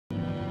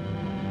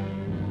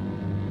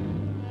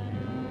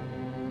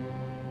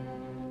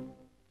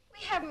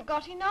We haven't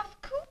got enough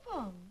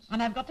coupons.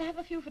 And I've got to have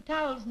a few for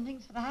towels and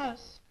things for the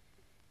house.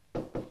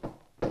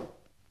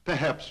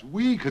 Perhaps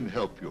we can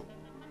help you.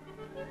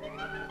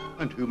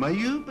 And who may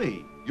you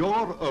be?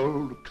 Your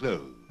old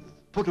clothes,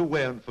 put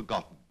away and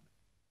forgotten.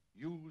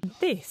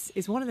 This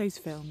is one of those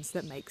films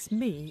that makes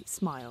me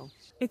smile.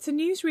 It's a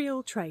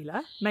newsreel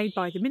trailer made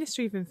by the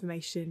Ministry of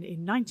Information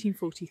in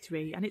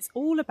 1943, and it's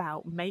all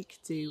about make,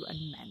 do and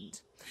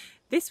mend.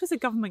 This was a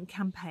government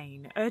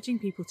campaign urging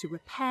people to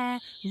repair,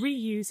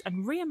 reuse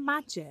and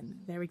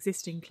reimagine their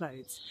existing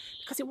clothes,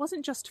 because it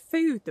wasn't just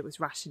food that was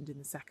rationed in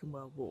the Second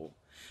World War.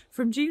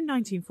 From June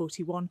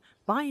 1941,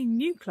 buying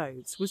new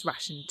clothes was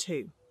rationed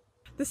too.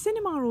 The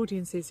cinema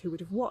audiences who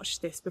would have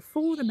watched this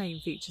before the main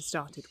feature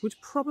started would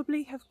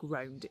probably have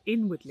groaned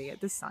inwardly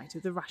at the sight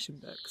of the ration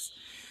books.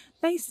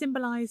 They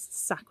symbolised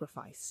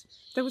sacrifice.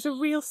 There was a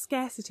real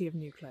scarcity of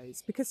new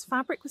clothes because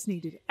fabric was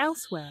needed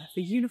elsewhere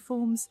for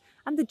uniforms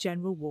and the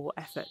general war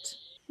effort.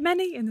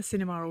 Many in the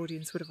cinema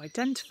audience would have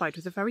identified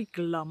with a very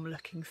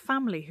glum-looking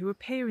family who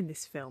appear in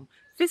this film,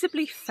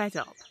 visibly fed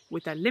up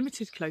with their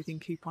limited clothing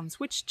coupons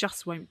which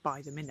just won't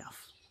buy them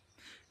enough.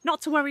 Not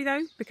to worry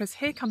though, because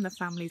here come the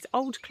family's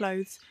old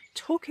clothes,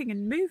 talking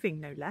and moving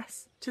no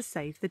less, to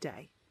save the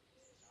day.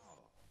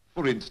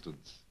 For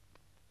instance,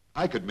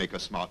 I could make a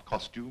smart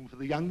costume for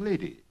the young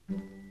lady.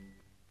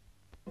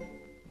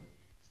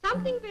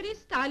 Something very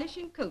stylish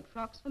in coat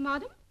frocks for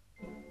madam.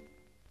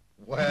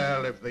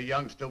 Well, if the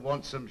youngster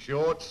wants some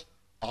shorts,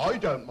 I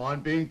don't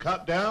mind being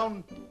cut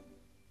down.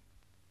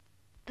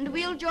 And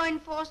we'll join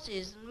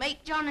forces and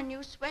make John a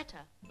new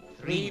sweater.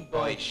 3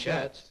 boy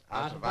shirts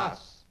out of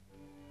us.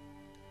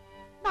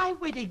 My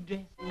wedding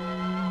dress.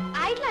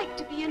 I'd like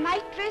to be a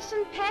night dress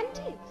and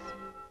panties.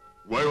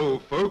 Well,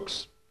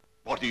 folks,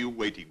 what are you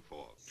waiting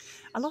for?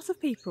 A lot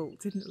of people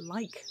didn't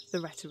like the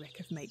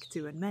rhetoric of make,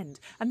 do and mend,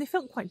 and they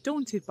felt quite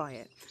daunted by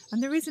it,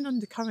 and there is an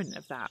undercurrent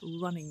of that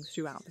running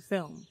throughout the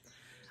film.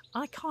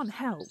 I can't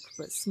help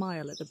but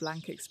smile at the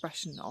blank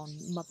expression on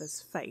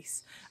Mother's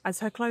face as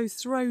her clothes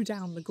throw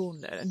down the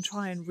gauntlet and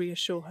try and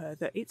reassure her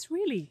that it's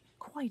really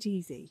quite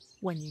easy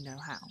when you know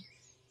how.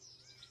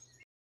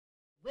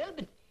 Well,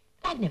 but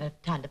I've never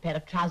turned a pair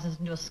of trousers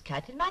into a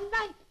skirt in my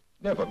life.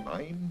 Never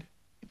mind.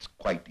 It's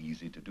quite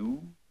easy to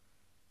do.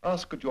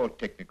 Ask at your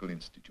technical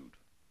institute.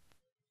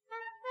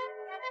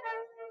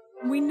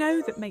 We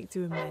know that make,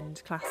 do and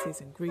mend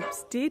classes and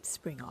groups did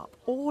spring up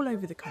all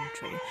over the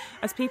country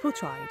as people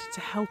tried to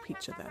help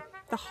each other.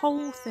 The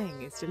whole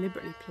thing is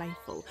deliberately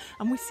playful,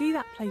 and we see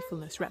that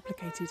playfulness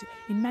replicated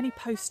in many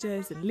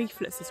posters and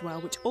leaflets as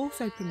well, which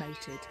also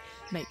promoted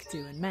make,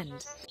 do and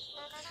mend.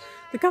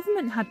 The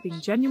government had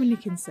been genuinely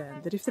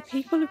concerned that if the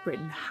people of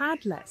Britain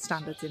had let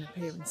standards in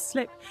appearance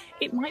slip,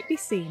 it might be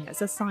seen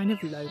as a sign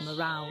of low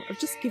morale, of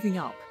just giving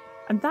up,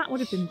 and that would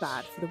have been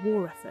bad for the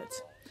war effort.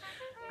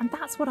 And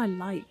that's what I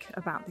like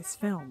about this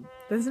film.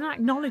 There's an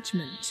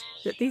acknowledgement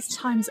that these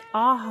times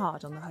are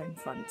hard on the home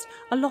front.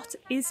 A lot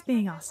is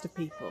being asked of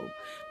people,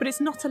 but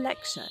it's not a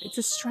lecture, it's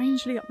a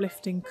strangely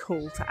uplifting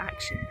call to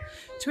action,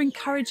 to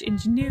encourage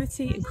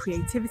ingenuity and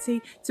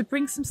creativity, to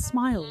bring some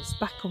smiles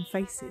back on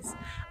faces.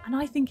 And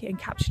I think it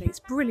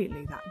encapsulates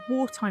brilliantly that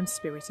wartime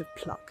spirit of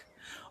pluck.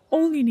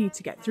 All you need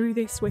to get through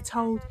this, we're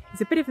told, is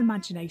a bit of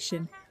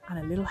imagination and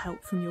a little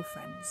help from your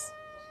friends.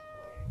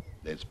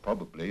 There's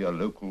probably a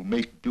local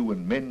make, do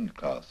and mend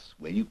class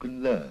where you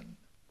can learn.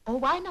 Or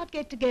why not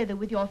get together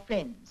with your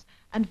friends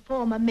and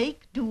form a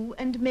make, do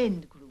and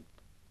mend group?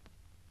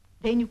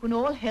 Then you can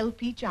all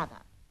help each other.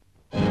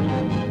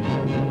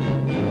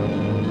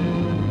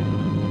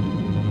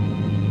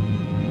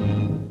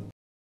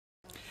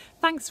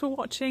 Thanks for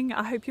watching.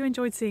 I hope you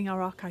enjoyed seeing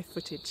our archive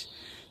footage.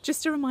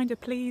 Just a reminder,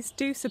 please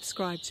do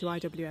subscribe to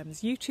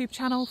IWM's YouTube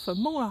channel for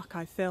more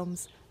archive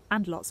films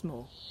and lots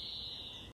more.